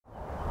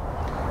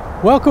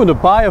Welcome to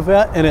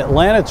Buyavette in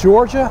Atlanta,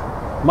 Georgia.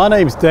 My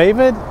name's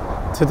David.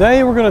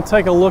 Today we're going to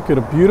take a look at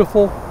a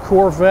beautiful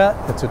Corvette.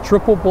 It's a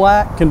triple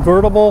black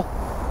convertible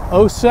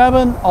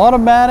 07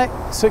 automatic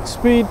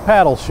 6-speed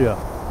paddle shift,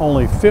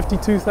 only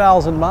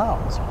 52,000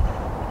 miles.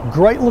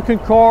 Great looking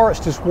car. It's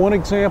just one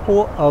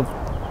example of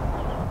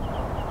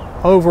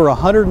over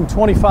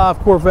 125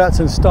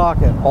 Corvettes in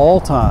stock at all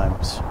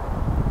times.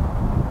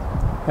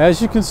 As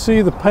you can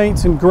see, the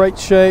paint's in great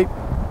shape.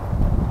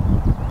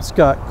 It's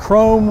got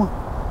chrome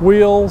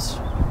wheels.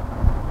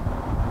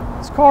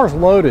 This car's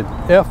loaded.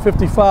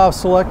 F55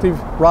 selective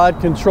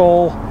ride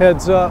control,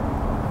 heads up,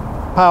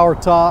 power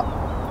top,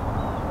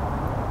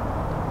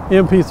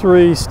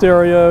 MP3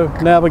 stereo,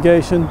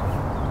 navigation.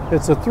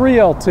 It's a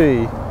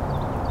 3LT.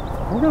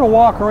 We're going to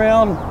walk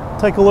around,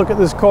 take a look at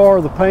this car,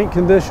 the paint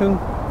condition,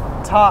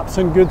 top's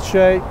in good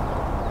shape.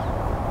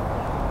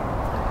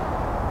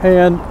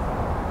 And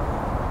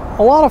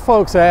a lot of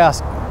folks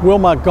ask, will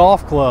my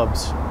golf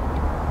clubs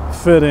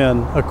fit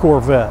in a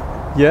Corvette?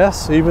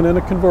 Yes, even in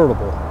a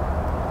convertible.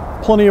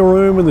 Plenty of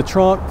room in the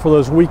trunk for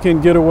those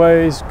weekend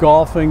getaways,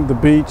 golfing, the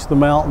beach, the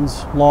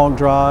mountains, long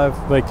drive,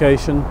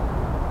 vacation.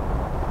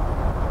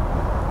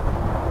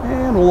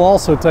 And we'll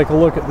also take a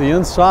look at the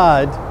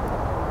inside.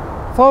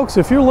 Folks,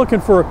 if you're looking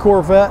for a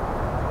Corvette,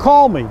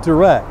 call me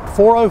direct,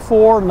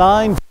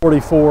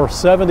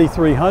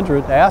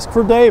 404-944-7300. Ask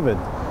for David.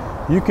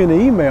 You can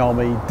email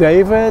me,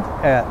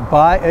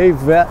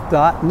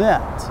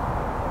 david@buyavette.net.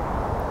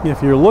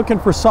 If you're looking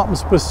for something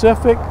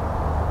specific,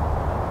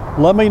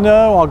 let me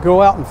know. I'll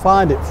go out and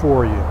find it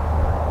for you.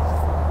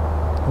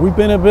 We've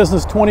been in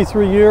business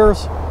 23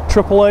 years,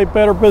 AAA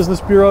Better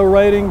Business Bureau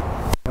rating,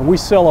 and we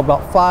sell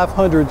about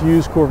 500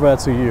 used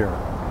Corvettes a year.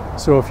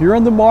 So if you're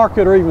in the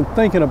market or even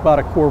thinking about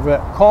a Corvette,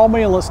 call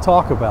me and let's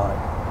talk about it.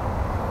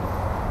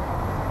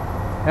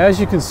 As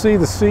you can see,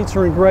 the seats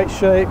are in great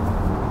shape.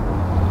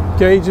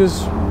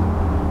 Gauges,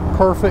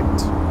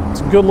 perfect.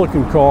 It's a good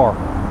looking car.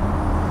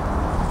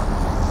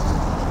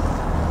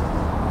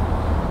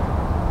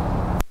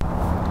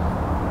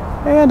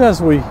 And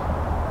as we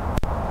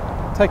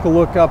take a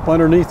look up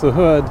underneath the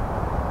hood,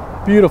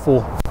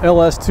 beautiful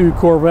LS2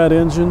 Corvette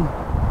engine,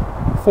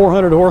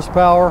 400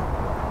 horsepower,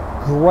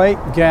 great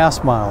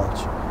gas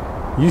mileage.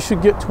 You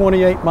should get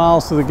 28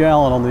 miles to the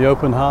gallon on the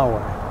open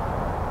highway.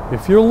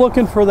 If you're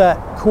looking for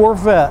that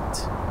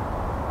Corvette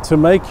to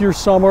make your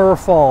summer or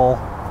fall,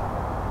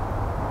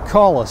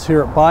 call us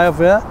here at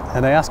Buyavette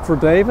and ask for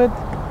David.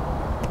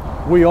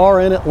 We are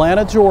in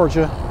Atlanta,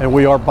 Georgia, and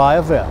we are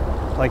Buyavette.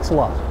 Thanks a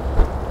lot.